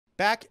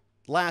back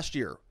last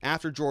year,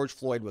 after George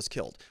Floyd was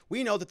killed,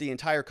 we know that the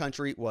entire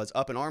country was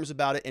up in arms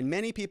about it, and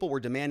many people were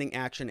demanding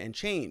action and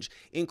change,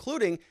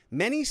 including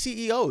many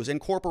CEOs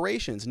and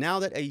corporations. Now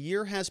that a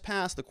year has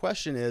passed, the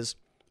question is,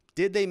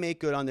 did they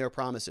make good on their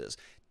promises?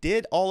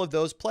 Did all of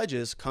those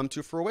pledges come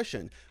to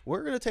fruition?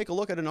 We're going to take a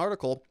look at an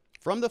article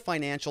from the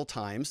Financial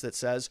Times that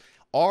says,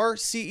 are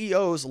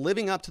CEOs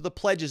living up to the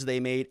pledges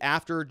they made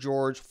after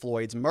George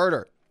Floyd's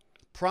murder?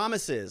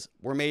 Promises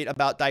were made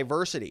about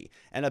diversity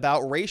and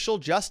about racial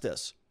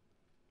justice.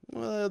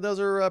 Well, those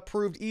are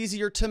proved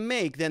easier to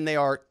make than they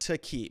are to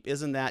keep.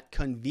 Isn't that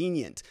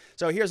convenient?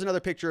 So here's another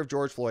picture of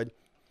George Floyd.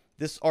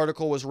 This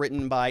article was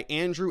written by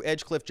Andrew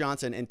Edgecliffe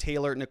Johnson and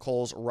Taylor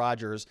Nichols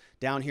Rogers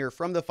down here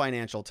from the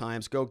Financial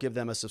Times. Go give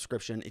them a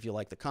subscription if you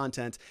like the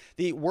content.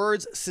 The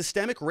words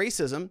systemic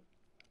racism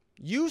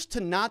used to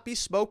not be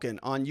spoken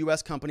on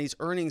U.S. companies'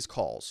 earnings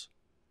calls.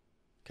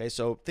 Okay,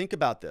 so think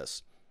about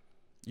this.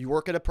 You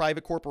work at a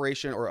private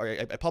corporation or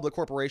a public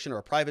corporation or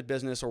a private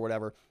business or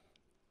whatever.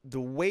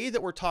 The way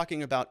that we're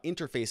talking about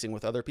interfacing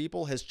with other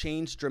people has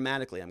changed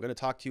dramatically. I'm going to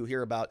talk to you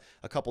here about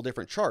a couple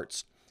different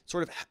charts.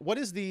 Sort of what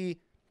is the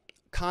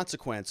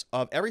consequence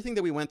of everything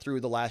that we went through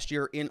the last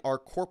year in our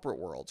corporate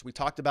worlds. We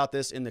talked about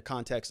this in the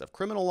context of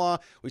criminal law.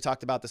 We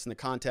talked about this in the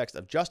context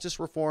of justice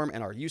reform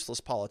and our useless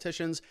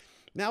politicians.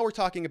 Now we're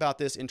talking about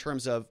this in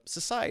terms of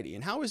society,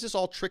 and how is this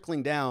all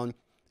trickling down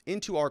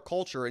into our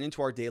culture and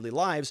into our daily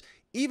lives,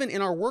 even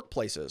in our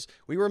workplaces.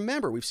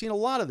 We've seen a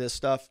lot of this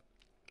stuff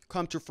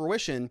come to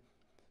fruition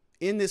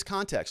in this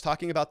context,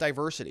 talking about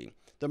diversity.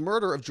 The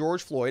murder of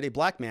George Floyd, a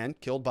black man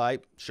killed by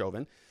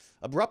Chauvin,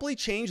 abruptly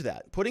changed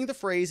that, putting the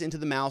phrase into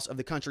the mouths of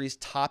the country's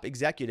top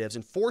executives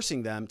and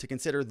forcing them to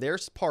consider their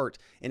part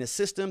in a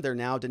system they're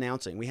now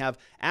denouncing. We have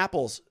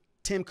Apple's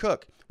Tim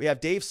Cook. We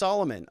have Dave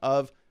Solomon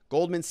of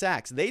Goldman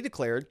Sachs. They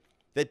declared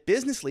that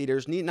business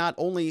leaders need not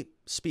only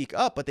speak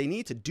up, but they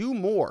need to do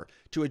more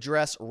to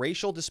address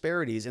racial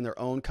disparities in their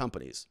own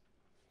companies.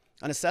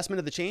 An assessment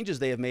of the changes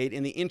they have made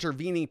in the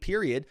intervening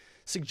period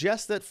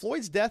suggests that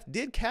Floyd's death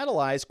did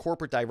catalyze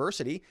corporate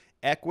diversity,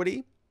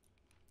 equity,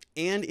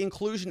 and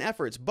inclusion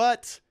efforts,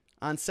 but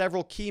on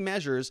several key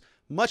measures,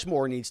 much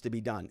more needs to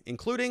be done,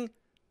 including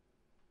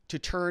to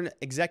turn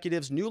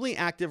executives' newly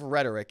active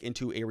rhetoric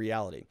into a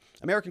reality.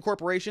 American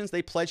corporations,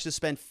 they pledged to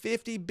spend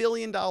 $50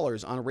 billion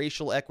on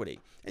racial equity.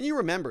 And you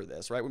remember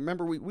this, right?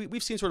 Remember,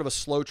 we've seen sort of a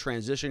slow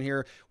transition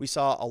here. We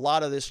saw a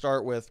lot of this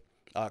start with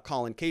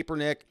Colin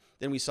Kaepernick.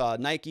 Then we saw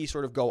Nike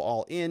sort of go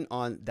all in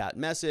on that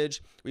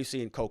message. We've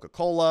seen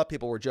Coca-Cola.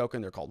 People were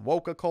joking. They're called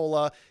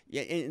Woca-Cola.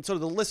 And sort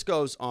of the list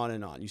goes on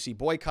and on. You see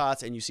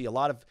boycotts, and you see a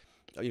lot of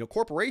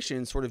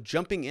corporations sort of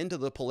jumping into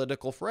the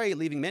political fray,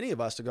 leaving many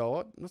of us to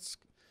go,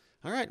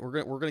 all right, we're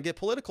going to get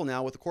political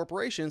now with the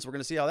corporations. We're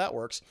going to see how that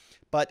works.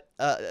 But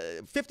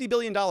 $50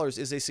 billion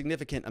is a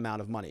significant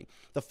amount of money.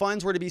 The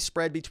funds were to be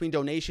spread between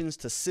donations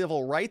to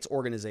civil rights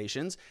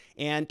organizations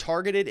and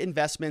targeted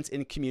investments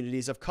in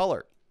communities of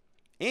color,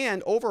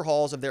 and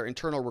overhauls of their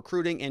internal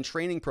recruiting and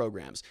training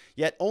programs.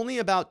 Yet only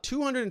about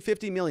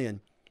 $250 million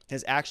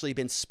has actually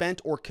been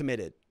spent or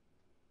committed.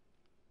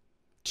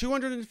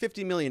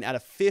 $250 million out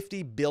of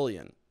 $50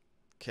 billion.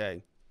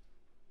 Okay.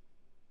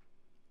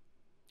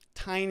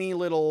 Tiny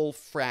little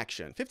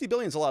fraction. $50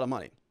 billion is a lot of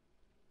money.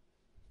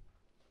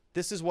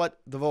 This is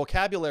what the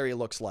vocabulary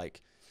looks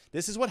like.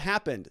 This is what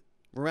happened.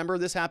 Remember,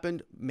 this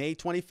happened May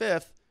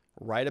 25th,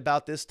 right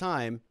about this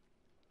time.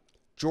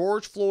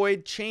 George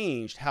Floyd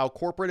changed how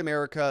corporate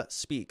America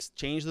speaks,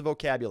 changed the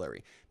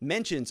vocabulary.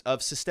 Mentions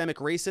of systemic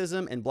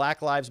racism and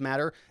Black Lives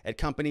Matter at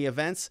company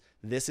events.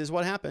 This is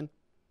what happened.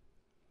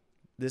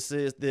 This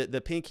is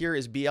the pink here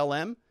is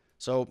BLM.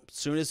 So as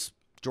soon as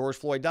George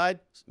Floyd died,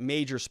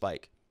 major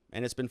spike.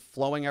 And it's been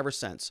flowing ever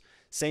since.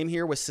 Same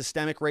here with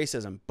systemic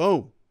racism.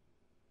 Boom.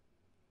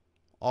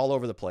 All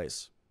over the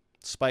place.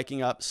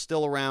 Spiking up,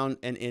 still around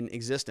and in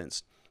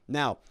existence.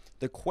 Now,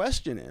 the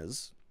question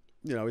is,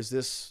 is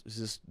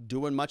this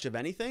doing much of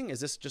anything? Is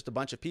this just a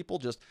bunch of people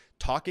just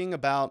talking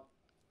about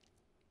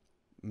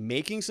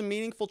making some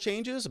meaningful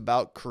changes,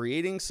 about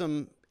creating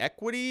some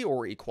equity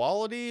or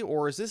equality?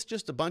 Or is this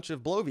just a bunch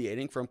of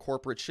bloviating from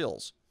corporate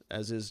shills,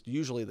 as is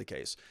usually the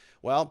case?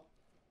 Well,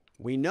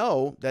 we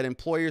know that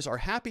employers are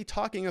happy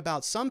talking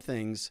about some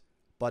things,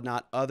 but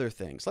not other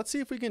things. Let's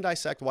see if we can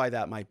dissect why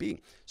that might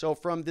be. So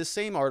from this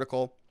same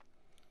article,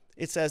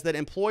 it says that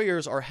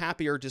employers are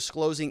happier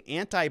disclosing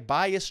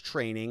anti-bias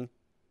training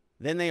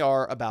than they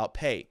are about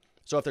pay.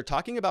 So if they're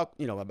talking about,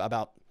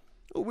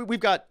 we've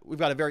got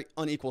a very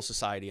unequal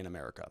society in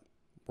America.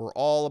 We're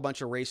all a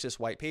bunch of racist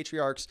white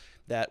patriarchs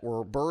that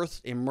were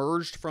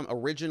emerged from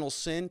original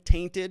sin,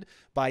 tainted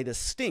by the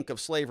stink of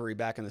slavery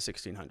back in the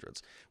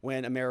 1600s,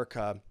 when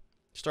America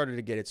started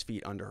to get its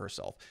feet under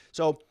herself.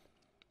 So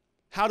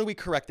how do we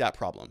correct that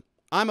problem?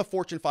 I'm a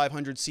Fortune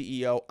 500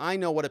 CEO. I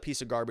know what a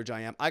piece of garbage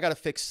I am. I got to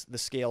fix the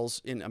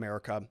scales in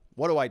America.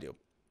 What do I do?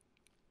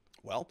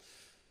 Well,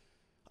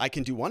 I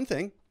can do one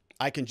thing.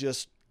 I can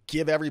just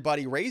give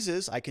everybody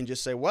raises. I can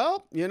just say,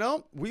 well, you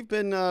know, we've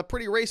been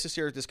pretty racist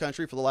here at this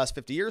country for the last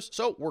 50 years.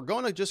 So we're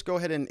going to just go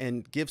ahead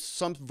and give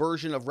some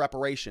version of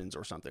reparations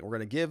or something. We're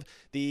going to give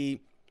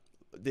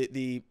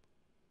the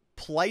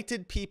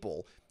plighted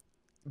people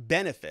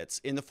benefits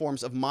in the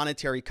forms of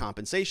monetary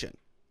compensation.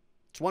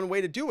 It's one way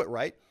to do it,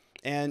 right?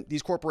 And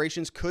these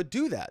corporations could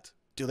do that.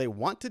 Do they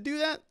want to do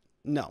that?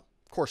 No,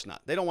 of course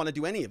not. They don't want to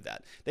do any of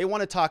that. They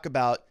want to talk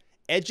about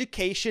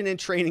education and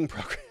training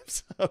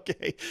programs.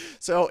 Okay.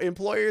 So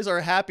employers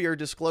are happier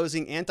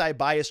disclosing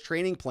anti-bias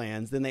training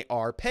plans than they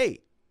are pay.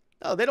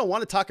 No, they don't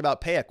want to talk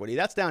about pay equity.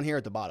 That's down here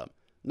at the bottom.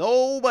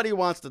 Nobody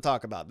wants to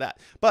talk about that.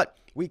 But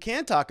we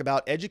can talk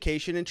about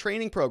education and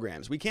training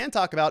programs. We can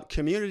talk about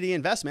community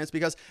investments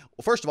because,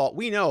 well, first of all,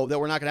 we know that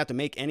we're not going to have to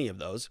make any of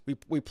those.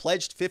 We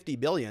pledged $50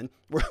 billion.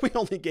 We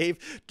only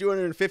gave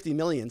 $250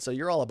 million. So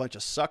you're all a bunch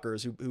of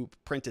suckers who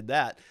printed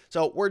that.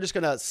 So we're just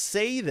going to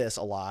say this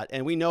a lot,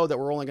 and we know that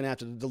we're only going to have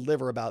to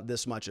deliver about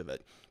this much of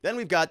it. Then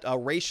we've got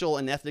racial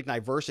and ethnic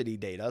diversity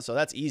data. So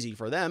that's easy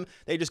for them.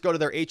 They just go to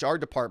their HR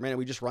department and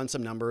we just run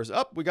some numbers.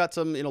 Oh, we got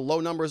some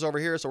low numbers over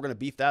here, so we're going to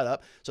beef that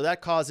up. So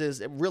that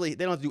causes really,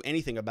 they don't have to do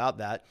anything about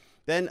that.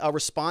 Then a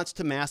response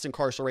to mass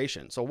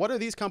incarceration. So what are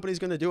these companies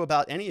going to do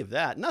about any of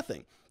that?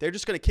 Nothing. They're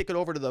just going to kick it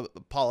over to the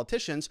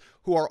politicians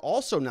who are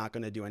also not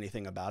going to do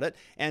anything about it.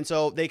 And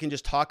so they can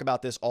just talk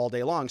about this all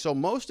day long. So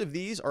most of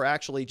these are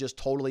actually just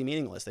totally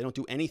meaningless. They don't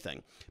do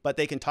anything, but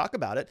they can talk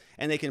about it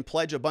and they can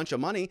pledge a bunch of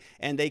money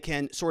and they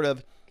can sort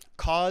of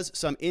cause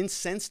some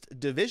incensed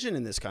division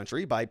in this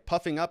country by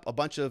puffing up a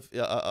bunch of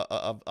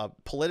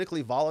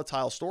politically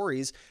volatile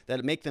stories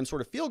that make them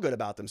sort of feel good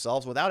about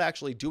themselves without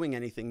actually doing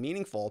anything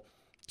meaningful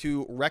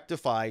to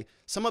rectify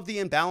some of the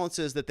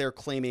imbalances that they're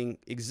claiming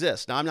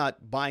exist. Now, I'm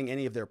not buying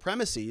any of their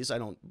premises. I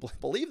don't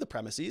believe the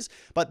premises,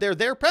 but they're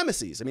their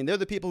premises. I mean, they're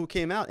the people who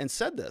came out and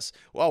said this.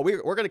 Well,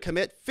 we're going to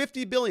commit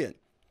 $50 billion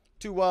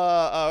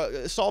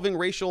to solving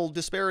racial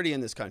disparity in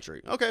this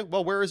country. Okay,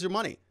 well, where is your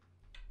money?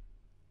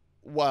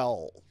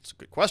 Well, it's a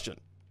good question.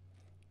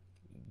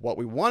 What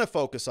we want to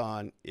focus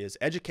on is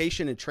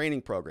education and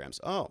training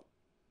programs. Oh,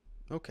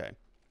 okay.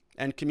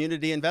 And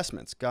community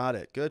investments. Got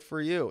it. Good for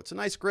you. It's a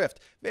nice grift.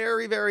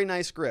 Very, very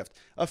nice grift.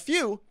 A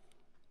few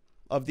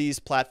of these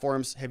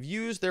platforms have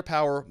used their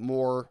power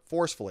more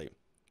forcefully.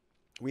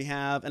 We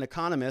have an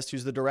economist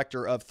who's the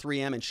director of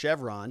 3M and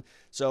Chevron.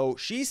 So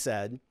she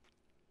said,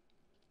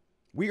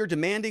 we are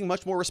demanding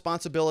much more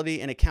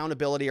responsibility and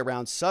accountability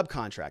around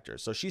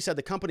subcontractors. So she said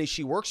the companies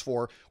she works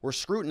for were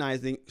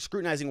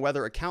scrutinizing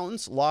whether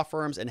accountants, law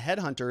firms, and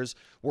headhunters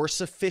were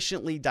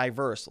sufficiently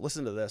diverse.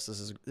 Listen to this.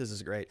 This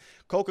is great.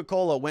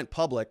 Coca-Cola went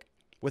public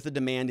with a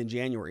demand in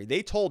January.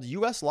 They told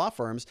U.S. law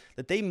firms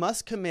that they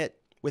must commit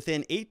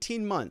within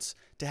 18 months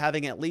to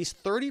having at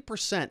least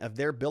 30% of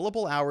their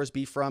billable hours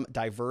be from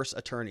diverse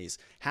attorneys,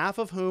 half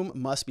of whom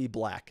must be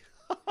black.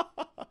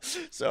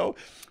 So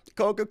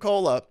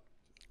Coca-Cola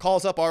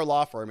calls up our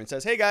law firm and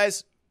says, hey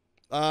guys,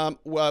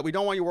 we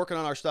don't want you working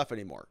on our stuff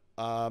anymore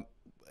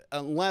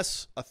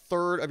unless a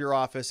third of your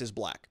office is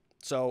black.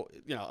 So,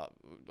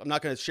 I'm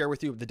not going to share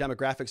with you the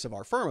demographics of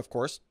our firm, of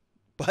course,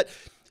 but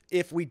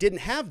if we didn't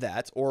have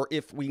that, or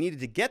if we needed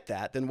to get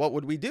that, then what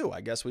would we do?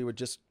 I guess we would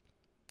just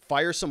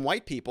fire some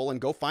white people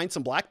and go find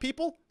some black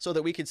people so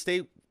that we could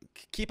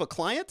keep a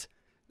client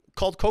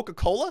called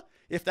Coca-Cola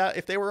if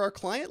they were our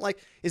client. Like,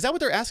 is that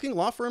what they're asking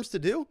law firms to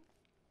do?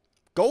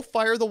 Go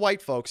fire the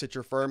white folks at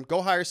your firm.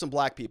 Go hire some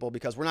black people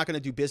because we're not going to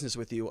do business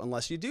with you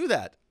unless you do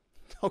that.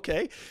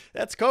 Okay,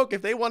 that's Coke.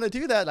 If they want to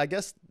do that, I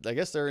guess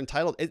they're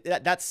entitled.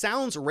 That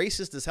sounds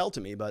racist as hell to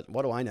me, but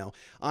what do I know?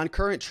 On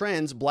current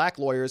trends, black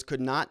lawyers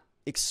could not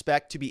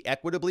expect to be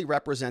equitably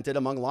represented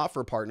among law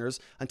firm partners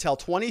until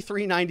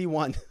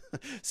 2391,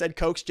 said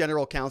Coke's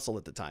general counsel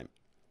at the time.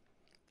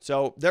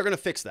 So they're going to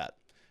fix that.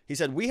 He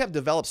said, we have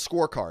developed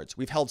scorecards.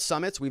 We've held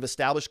summits. We've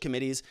established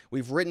committees.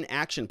 We've written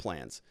action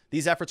plans.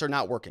 These efforts are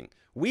not working.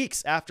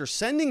 Weeks after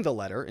sending the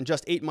letter and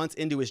just 8 months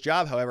into his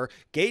job, however,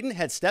 Gayton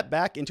had stepped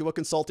back into a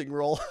consulting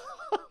role.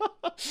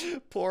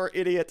 Poor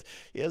idiot.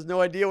 He has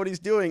no idea what he's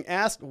doing.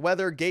 Asked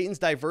whether Gayton's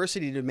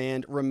diversity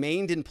demand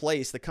remained in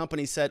place, the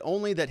company said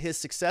only that his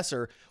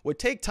successor would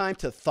take time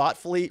to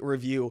thoughtfully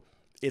review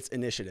its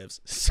initiatives.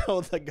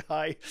 So the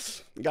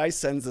guy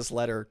sends this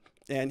letter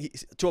and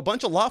to a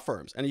bunch of law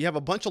firms, and you have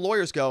a bunch of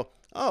lawyers go,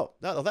 oh,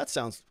 that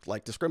sounds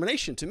like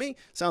discrimination to me.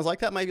 Sounds like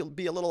that might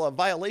be a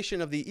violation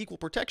of the equal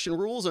protection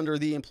rules under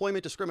the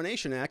Employment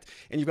Discrimination Act.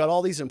 And you've got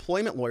all these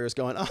employment lawyers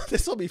going, oh,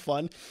 this will be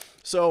fun.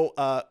 So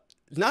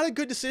not a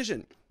good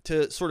decision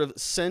to sort of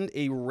send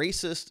a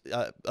racist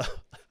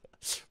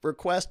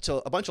request to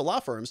a bunch of law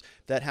firms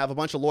that have a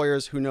bunch of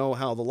lawyers who know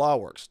how the law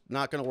works.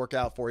 Not going to work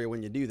out for you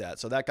when you do that.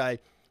 So that guy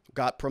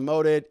got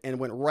promoted and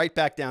went right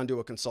back down to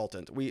a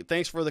consultant.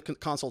 Thanks for the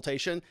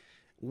consultation.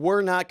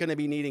 We're not going to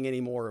be needing any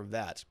more of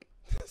that.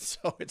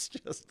 So it's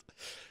just,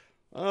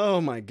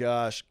 oh my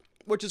gosh,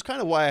 which is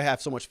kind of why I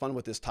have so much fun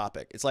with this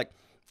topic. It's like,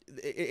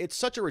 it's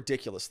such a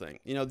ridiculous thing.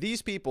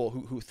 These people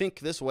who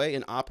think this way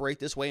and operate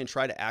this way and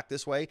try to act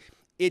this way,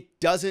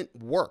 it doesn't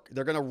work.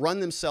 They're going to run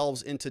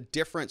themselves into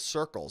different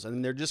circles,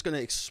 and they're just going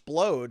to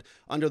explode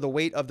under the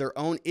weight of their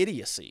own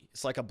idiocy.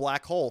 It's like a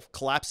black hole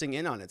collapsing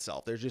in on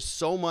itself. There's just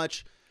so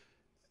much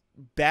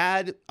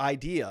bad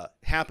idea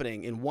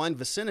happening in one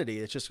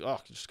vicinity. It's just,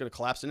 it's just going to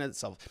collapse into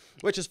itself,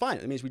 which is fine.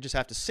 It means we just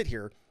have to sit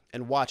here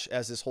and watch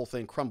as this whole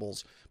thing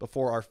crumbles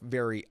before our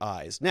very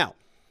eyes. Now,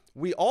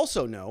 we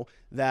also know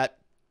that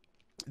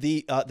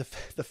the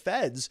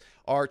feds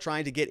are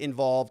trying to get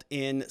involved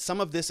in some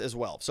of this as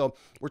well. So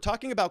we're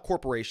talking about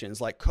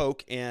corporations like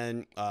Coke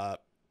and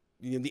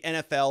the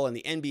NFL and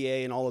the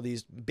NBA and all of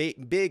these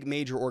big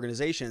major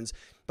organizations.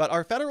 But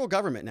our federal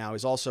government now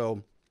is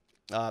also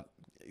kind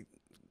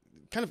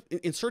of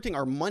inserting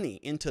our money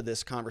into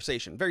this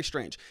conversation. Very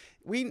strange.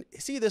 We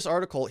see this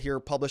article here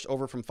published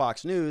over from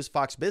Fox News.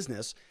 Fox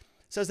Business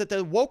says that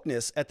the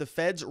wokeness at the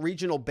Fed's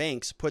regional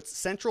banks puts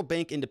central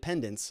bank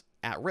independence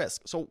at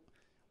risk. So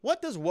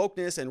what does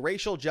wokeness and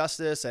racial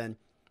justice and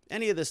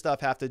any of this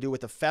stuff have to do with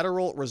the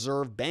Federal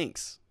Reserve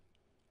banks?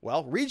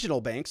 Well,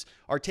 regional banks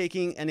are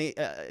taking an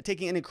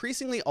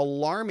increasingly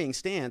alarming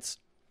stance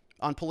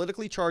on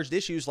politically charged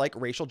issues like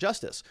racial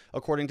justice,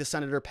 according to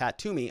Senator Pat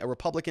Toomey, a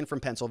Republican from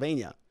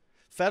Pennsylvania.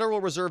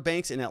 Federal Reserve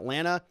banks in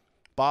Atlanta,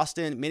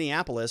 Boston,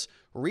 Minneapolis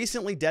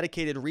recently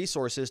dedicated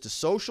resources to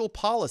social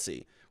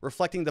policy,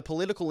 reflecting the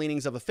political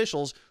leanings of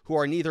officials who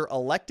are neither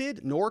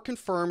elected nor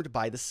confirmed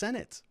by the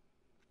Senate.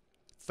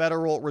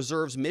 Federal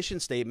Reserve's mission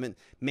statement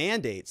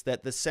mandates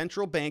that the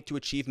central bank to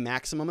achieve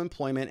maximum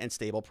employment and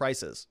stable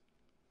prices.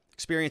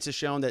 Experience has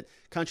shown that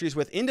countries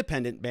with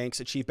independent banks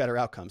achieve better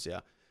outcomes.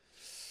 Yeah.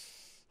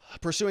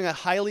 Pursuing a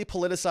highly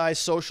politicized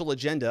social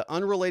agenda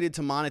unrelated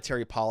to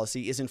monetary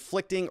policy is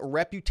inflicting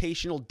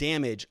reputational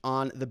damage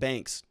on the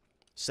banks,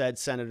 said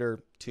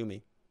Senator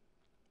Toomey.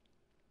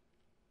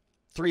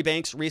 3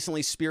 banks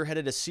recently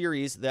spearheaded a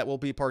series that will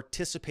be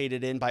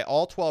participated in by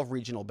all 12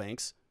 regional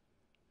banks,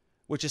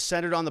 which is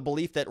centered on the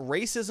belief that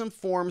racism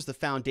forms the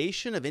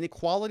foundation of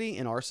inequality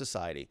in our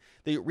society.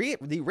 The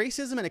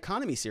Racism and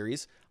Economy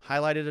series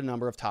highlighted a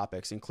number of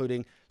topics,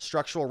 including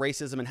structural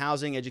racism in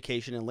housing,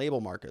 education, and labor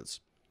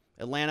markets.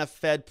 Atlanta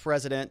Fed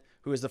president,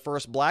 who is the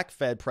first black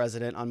Fed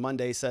president, on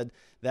Monday said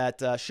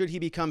that should he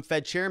become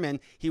Fed chairman,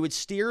 he would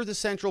steer the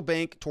central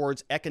bank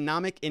towards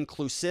economic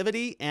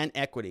inclusivity and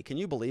equity. Can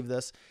you believe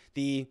this?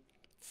 The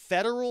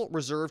Federal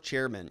Reserve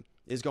chairman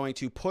is going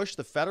to push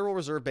the Federal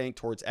Reserve Bank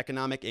towards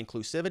economic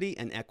inclusivity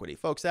and equity.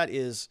 Folks, that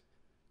is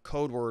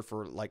code word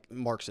for like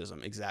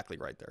Marxism, exactly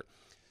right there,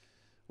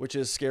 which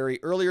is scary.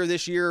 Earlier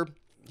this year,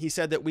 he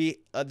said that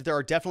there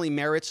are definitely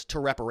merits to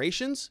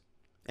reparations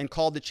and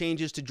called the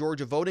changes to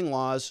Georgia voting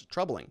laws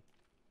troubling.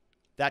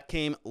 That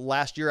came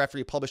last year after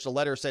he published a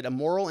letter said a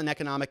moral and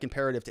economic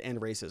imperative to end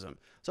racism.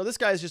 So this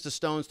guy is just a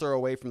stone's throw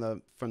away from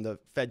the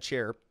Fed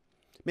chair.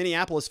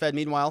 Minneapolis Fed,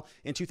 meanwhile,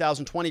 in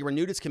 2020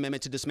 renewed its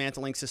commitment to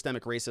dismantling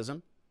systemic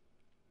racism.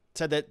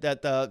 Said that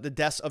the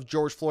deaths of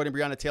George Floyd and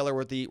Breonna Taylor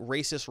were the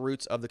racist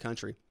roots of the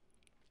country.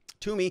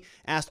 Toomey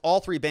asked all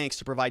 3 banks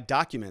to provide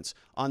documents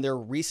on their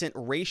recent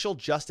racial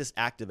justice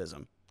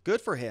activism. Good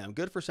for him.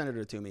 Good for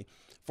Senator Toomey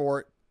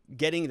for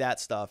getting that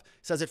stuff.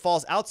 Says it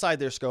falls outside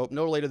their scope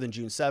no later than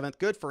June 7th.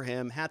 Good for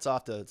him. Hats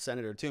off to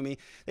Senator Toomey.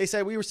 They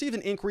said, we received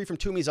an inquiry from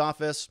Toomey's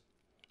office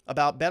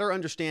about better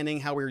understanding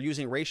how we are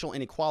using racial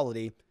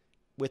inequality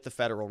with the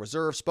Federal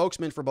Reserve.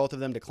 Spokesman for both of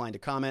them declined to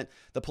comment.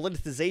 The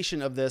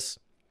politicization of this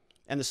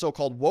and the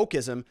so-called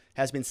wokeism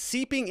has been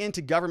seeping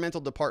into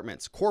governmental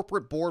departments,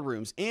 corporate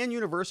boardrooms, and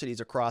universities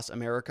across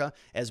America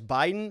as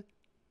Biden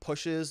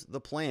pushes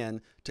the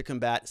plan to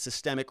combat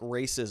systemic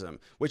racism,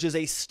 which is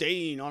a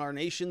stain on our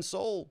nation's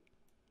soul,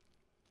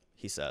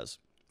 he says.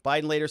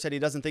 Biden later said he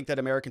doesn't think that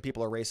American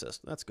people are racist.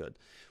 That's good.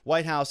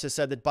 White House has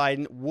said that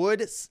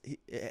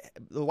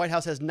the White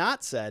House has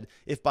not said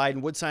if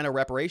Biden would sign a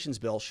reparations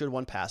bill should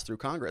one pass through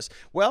Congress.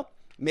 Well,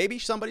 maybe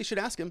somebody should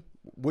ask him,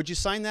 would you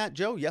sign that,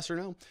 Joe? Yes or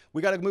no?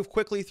 We got to move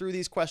quickly through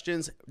these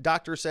questions.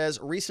 Doctor says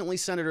recently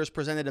senators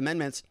presented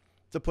amendments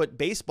to put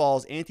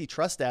baseball's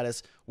antitrust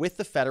status with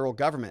the federal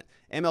government.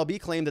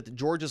 MLB claimed that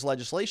Georgia's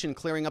legislation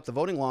clearing up the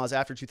voting laws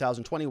after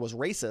 2020 was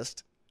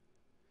racist.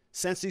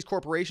 Since these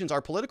corporations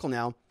are political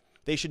now,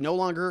 they should no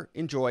longer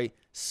enjoy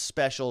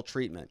special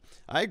treatment.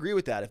 I agree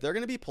with that. If they're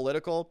going to be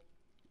political,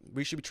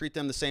 we should treat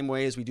them the same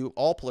way as we do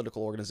all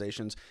political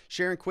organizations.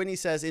 Sharon Quinney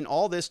says, in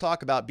all this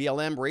talk about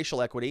BLM,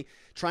 racial equity,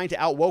 trying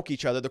to outwoke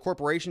each other, the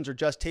corporations are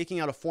just taking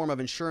out a form of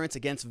insurance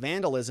against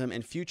vandalism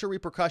and future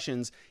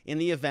repercussions in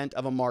the event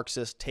of a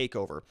Marxist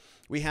takeover.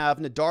 We have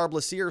Nadar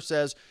Blasier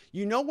says,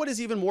 you know what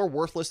is even more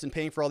worthless than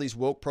paying for all these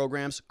woke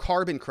programs?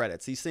 Carbon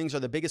credits. These things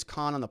are the biggest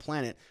con on the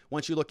planet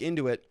once you look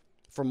into it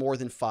for more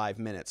than 5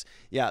 minutes.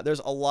 Yeah,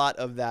 there's a lot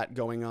of that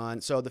going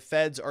on. So the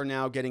feds are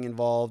now getting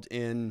involved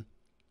in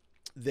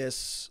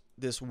this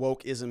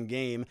wokeism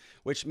game,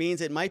 which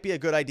means it might be a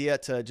good idea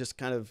to just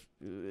kind of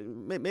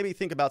maybe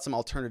think about some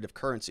alternative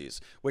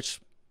currencies,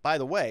 which By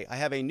the way, I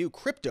have a new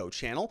crypto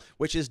channel,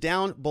 which is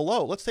down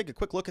below. Let's take a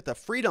quick look at the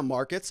freedom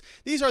markets.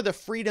 These are the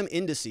freedom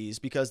indices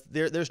because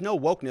there's no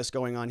wokeness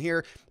going on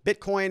here.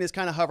 Bitcoin is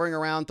kind of hovering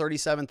around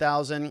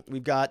 37,000.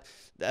 We've got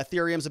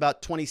Ethereum's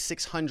about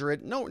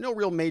 2,600. No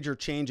real major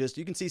changes.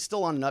 You can see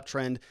still on an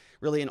uptrend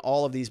really in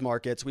all of these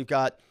markets. We've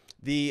got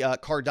the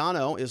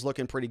Cardano is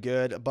looking pretty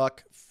good,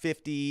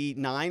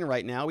 $1.59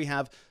 right now. We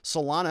have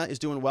Solana is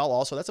doing well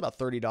also. That's about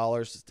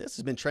 $30. This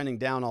has been trending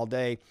down all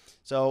day.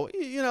 So,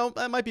 you know,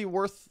 that might be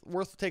worth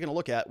taking a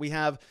look at. We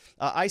have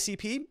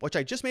ICP, which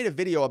I just made a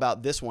video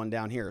about this one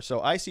down here.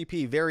 So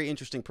ICP, very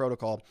interesting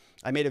protocol.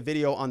 I made a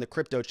video on the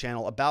crypto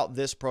channel about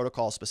this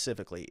protocol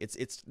specifically.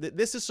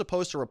 This is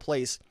supposed to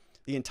replace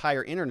the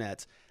entire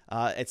internet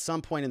at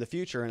some point in the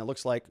future. And it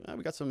looks like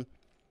we got a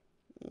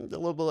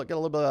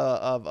little bit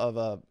of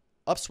a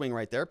upswing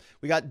right there.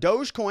 We got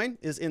Dogecoin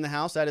is in the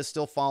house. That is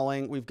still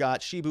falling. We've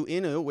got Shiba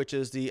Inu, which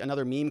is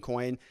another meme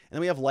coin. And then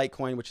we have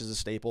Litecoin, which is a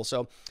staple.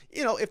 So,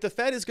 you know, if the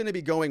Fed is going to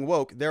be going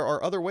woke, there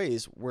are other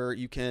ways where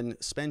you can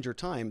spend your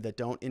time that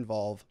don't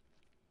involve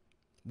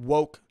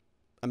woke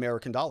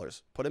American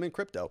dollars. Put them in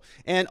crypto.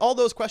 And all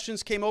those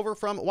questions came over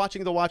from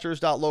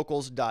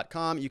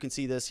watchingthewatchers.locals.com. You can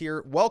see this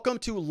here. Welcome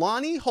to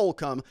Lonnie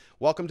Holcomb.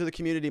 Welcome to the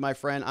community, my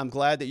friend. I'm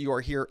glad that you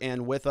are here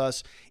and with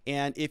us.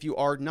 And if you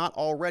are not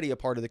already a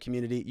part of the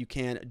community, you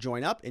can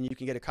join up and you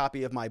can get a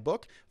copy of my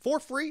book for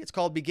free. It's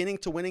called Beginning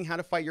to Winning: How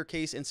to Fight Your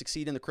Case and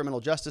Succeed in the Criminal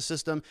Justice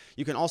System.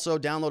 You can also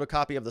download a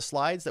copy of the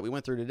slides that we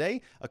went through today,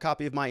 a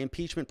copy of my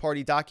impeachment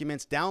party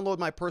documents, download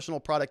my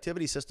personal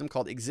productivity system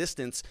called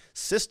Existence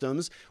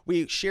Systems.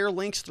 We share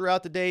links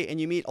throughout the day and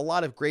you meet a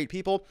lot of great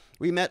people.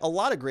 We met a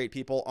lot of great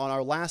people on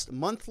our last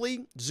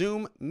monthly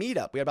Zoom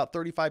meetup. We had about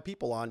 35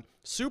 people on.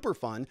 Super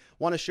fun.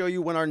 Want to show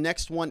you when our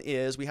next one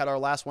is. We had our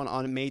last one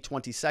on May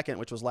 22nd,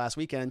 which was last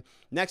weekend.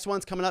 Next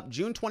one's coming up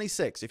June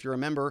 26th. If you're a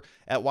member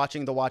at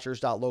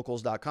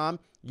watchingthewatchers.locals.com,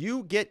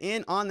 you get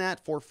in on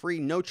that for free,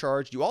 no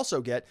charge. You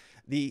also get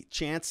the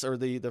chance, or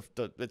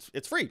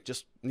it's free.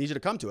 Just need you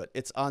to come to it.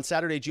 It's on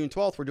Saturday, June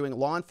 12th. We're doing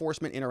law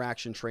enforcement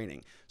interaction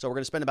training. So we're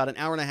going to spend about an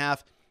hour and a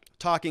half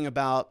talking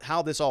about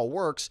how this all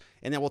works,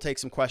 and then we'll take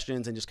some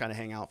questions and just kind of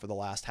hang out for the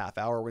last half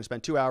hour. We're going to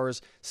spend 2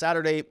 hours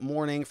Saturday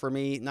morning for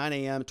me, 9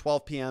 a.m.,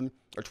 12 p.m.,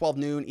 or 12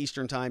 noon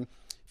Eastern time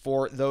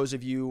for those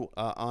of you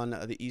on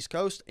the East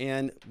Coast.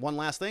 And one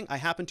last thing, I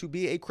happen to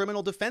be a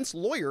criminal defense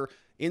lawyer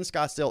in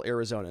Scottsdale,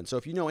 Arizona. And so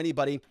if you know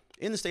anybody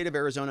in the state of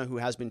Arizona who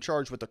has been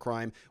charged with a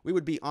crime, we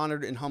would be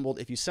honored and humbled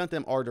if you sent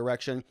them our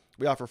direction.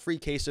 We offer free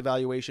case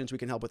evaluations. We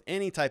can help with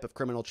any type of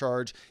criminal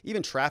charge,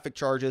 even traffic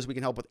charges. We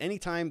can help with any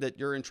time that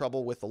you're in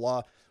trouble with the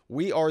law.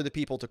 We are the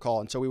people to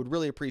call. And so we would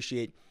really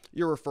appreciate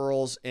your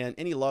referrals and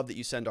any love that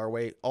you send our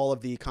way. All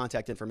of the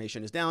contact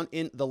information is down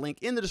in the link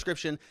in the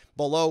description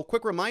below.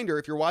 Quick reminder,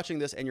 if you're watching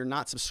this and you're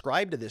not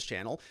subscribed to this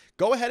channel,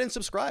 go ahead and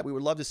subscribe. We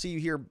would love to see you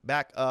here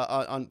back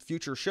on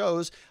future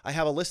shows. I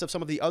have a list of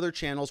some of the other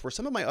channels where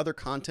some of my other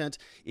content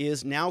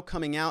is now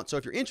coming out. So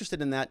if you're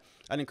interested in that,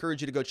 I'd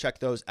encourage you to go check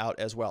those out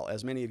as well.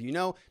 As many of you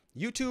know,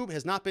 YouTube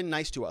has not been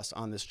nice to us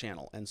on this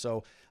channel. And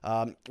so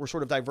we're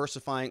sort of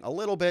diversifying a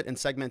little bit and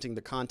segmenting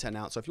the content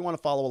out. So if you want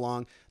to follow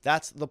along,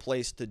 that's the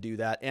place to do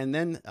that. And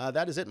then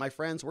that is it, my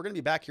friends. We're going to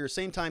be back here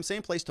same time,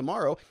 same place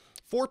tomorrow,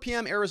 4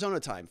 p.m. Arizona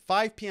time,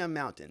 5 p.m.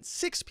 Mountain,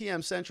 6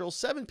 p.m. Central,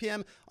 7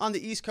 p.m. on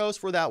the East Coast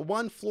for that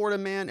one Florida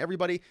man.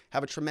 Everybody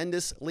have a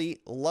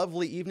tremendously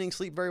lovely evening.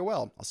 Sleep very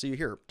well. I'll see you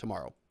here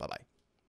tomorrow. Bye-bye.